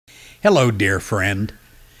Hello, dear friend.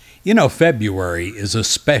 You know, February is a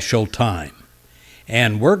special time,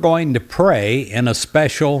 and we're going to pray in a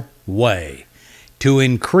special way to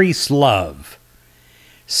increase love.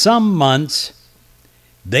 Some months,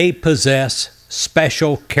 they possess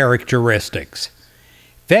special characteristics.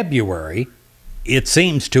 February, it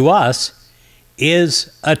seems to us,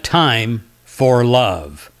 is a time for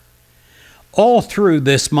love. All through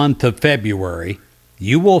this month of February,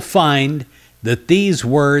 you will find that these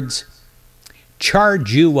words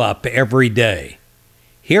charge you up every day.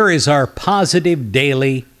 Here is our positive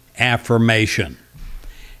daily affirmation.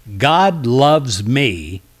 God loves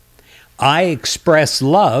me. I express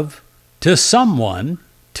love to someone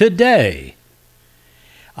today.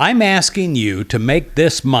 I'm asking you to make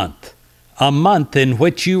this month a month in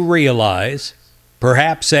which you realize,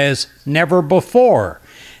 perhaps as never before,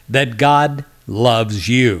 that God loves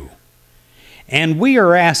you. And we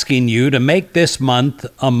are asking you to make this month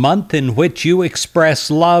a month in which you express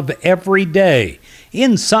love every day,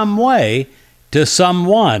 in some way, to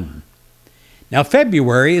someone. Now,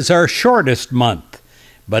 February is our shortest month,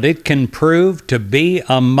 but it can prove to be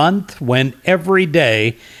a month when every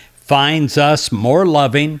day finds us more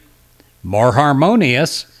loving, more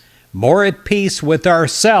harmonious, more at peace with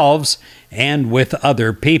ourselves and with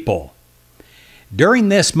other people. During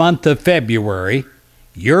this month of February,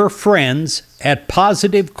 your friends at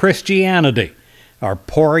Positive Christianity are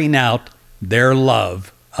pouring out their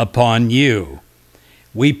love upon you.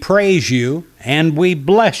 We praise you and we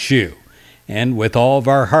bless you, and with all of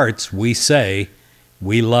our hearts we say,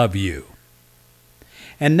 we love you.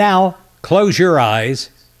 And now, close your eyes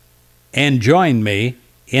and join me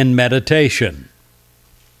in meditation.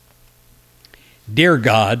 Dear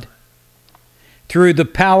God, through the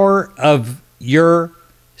power of your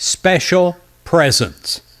special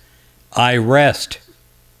presence, I rest.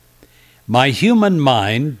 My human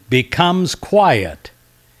mind becomes quiet.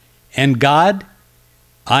 And God,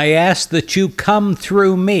 I ask that you come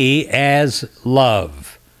through me as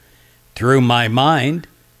love, through my mind,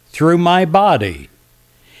 through my body,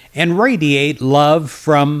 and radiate love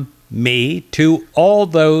from me to all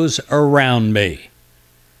those around me.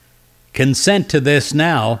 Consent to this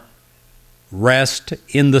now. Rest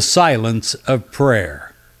in the silence of prayer.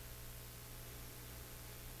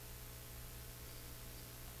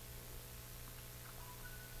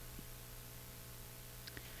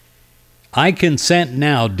 I consent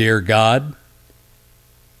now, dear God,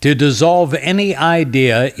 to dissolve any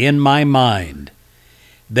idea in my mind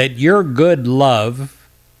that your good love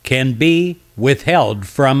can be withheld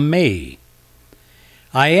from me.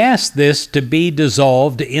 I ask this to be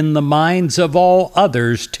dissolved in the minds of all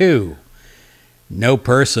others too. No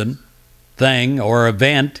person, thing, or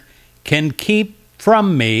event can keep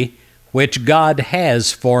from me which God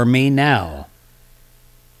has for me now.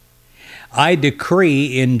 I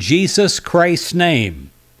decree in Jesus Christ's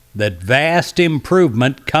name that vast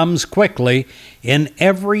improvement comes quickly in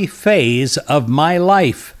every phase of my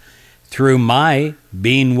life through my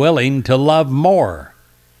being willing to love more.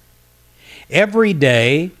 Every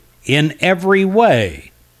day, in every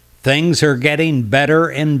way, things are getting better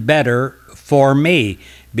and better for me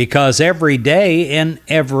because every day, in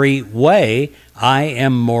every way, I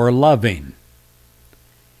am more loving.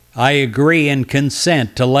 I agree and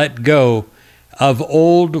consent to let go of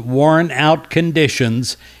old, worn-out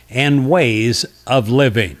conditions and ways of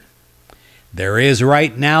living. There is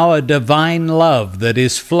right now a divine love that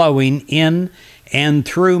is flowing in and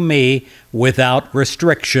through me without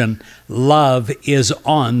restriction. Love is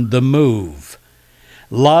on the move.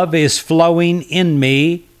 Love is flowing in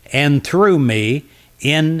me and through me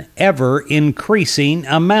in ever-increasing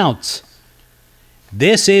amounts.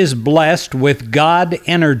 This is blessed with God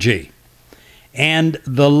energy, and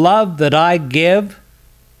the love that I give,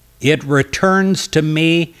 it returns to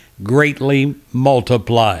me greatly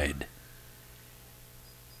multiplied.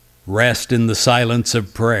 Rest in the silence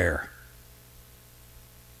of prayer.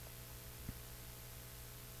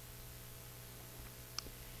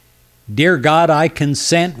 Dear God, I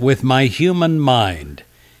consent with my human mind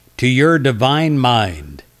to your divine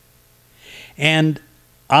mind, and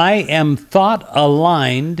I am thought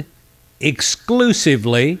aligned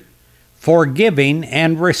exclusively for giving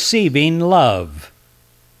and receiving love.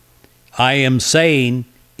 I am saying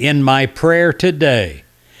in my prayer today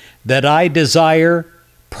that I desire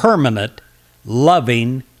permanent,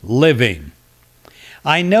 loving living.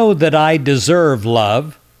 I know that I deserve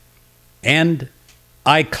love, and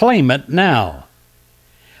I claim it now.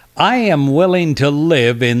 I am willing to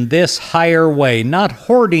live in this higher way, not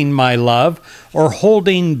hoarding my love or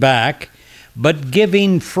holding back, but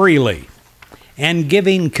giving freely and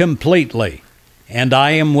giving completely and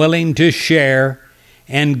I am willing to share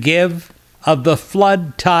and give of the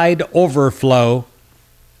flood tide overflow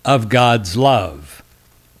of God's love.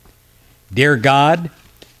 Dear God,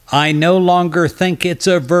 I no longer think it's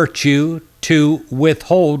a virtue to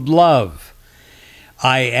withhold love.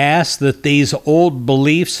 I ask that these old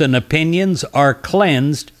beliefs and opinions are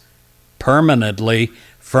cleansed permanently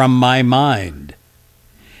from my mind.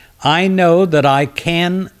 I know that I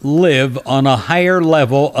can live on a higher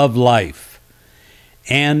level of life,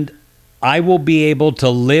 and I will be able to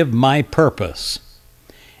live my purpose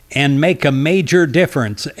and make a major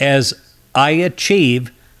difference as I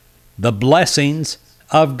achieve the blessings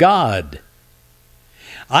of God.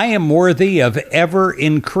 I am worthy of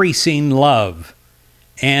ever-increasing love,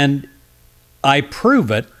 and I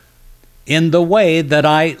prove it in the way that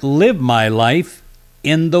I live my life,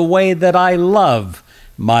 in the way that I love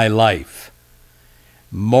my life.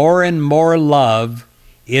 More and more love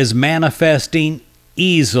is manifesting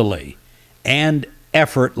easily and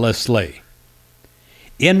effortlessly.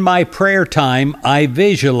 In my prayer time, I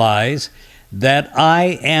visualize that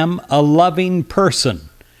I am a loving person,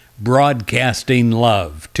 broadcasting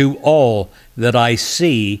love to all that I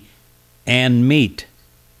see and meet.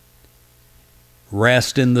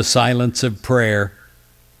 Rest in the silence of prayer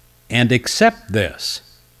and accept this.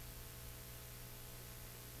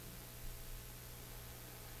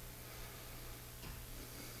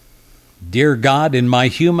 Dear God, in my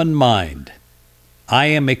human mind, I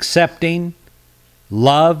am accepting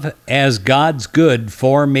love as God's good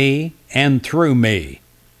for me and through me.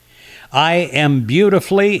 I am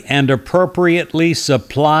beautifully and appropriately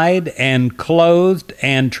supplied and clothed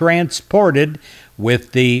and transported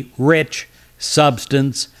with the rich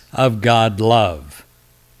substance of God love.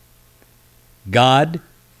 God,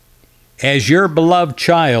 as your beloved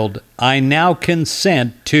child, I now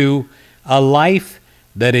consent to a life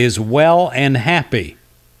that is well and happy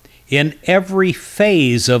in every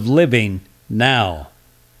phase of living now.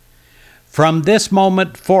 From this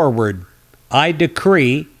moment forward, I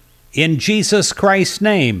decree in Jesus Christ's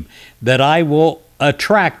name that I will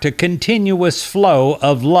attract a continuous flow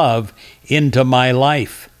of love into my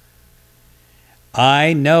life.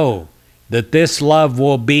 I know that this love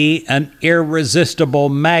will be an irresistible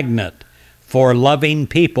magnet for loving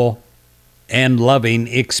people and loving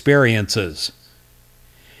experiences.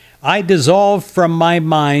 I dissolve from my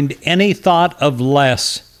mind any thought of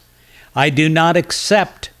less. I do not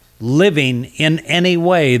accept living in any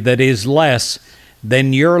way that is less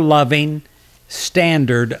than your loving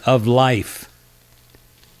standard of life.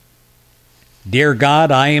 Dear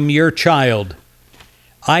God, I am your child.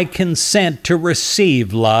 I consent to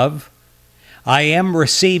receive love. I am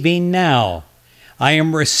receiving now. I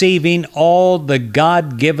am receiving all the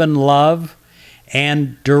God-given love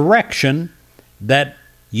and direction that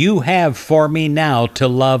you have for me now to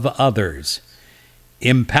love others.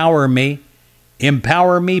 Empower me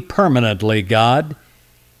permanently, God.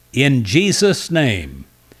 In Jesus' name,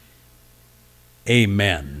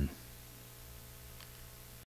 amen.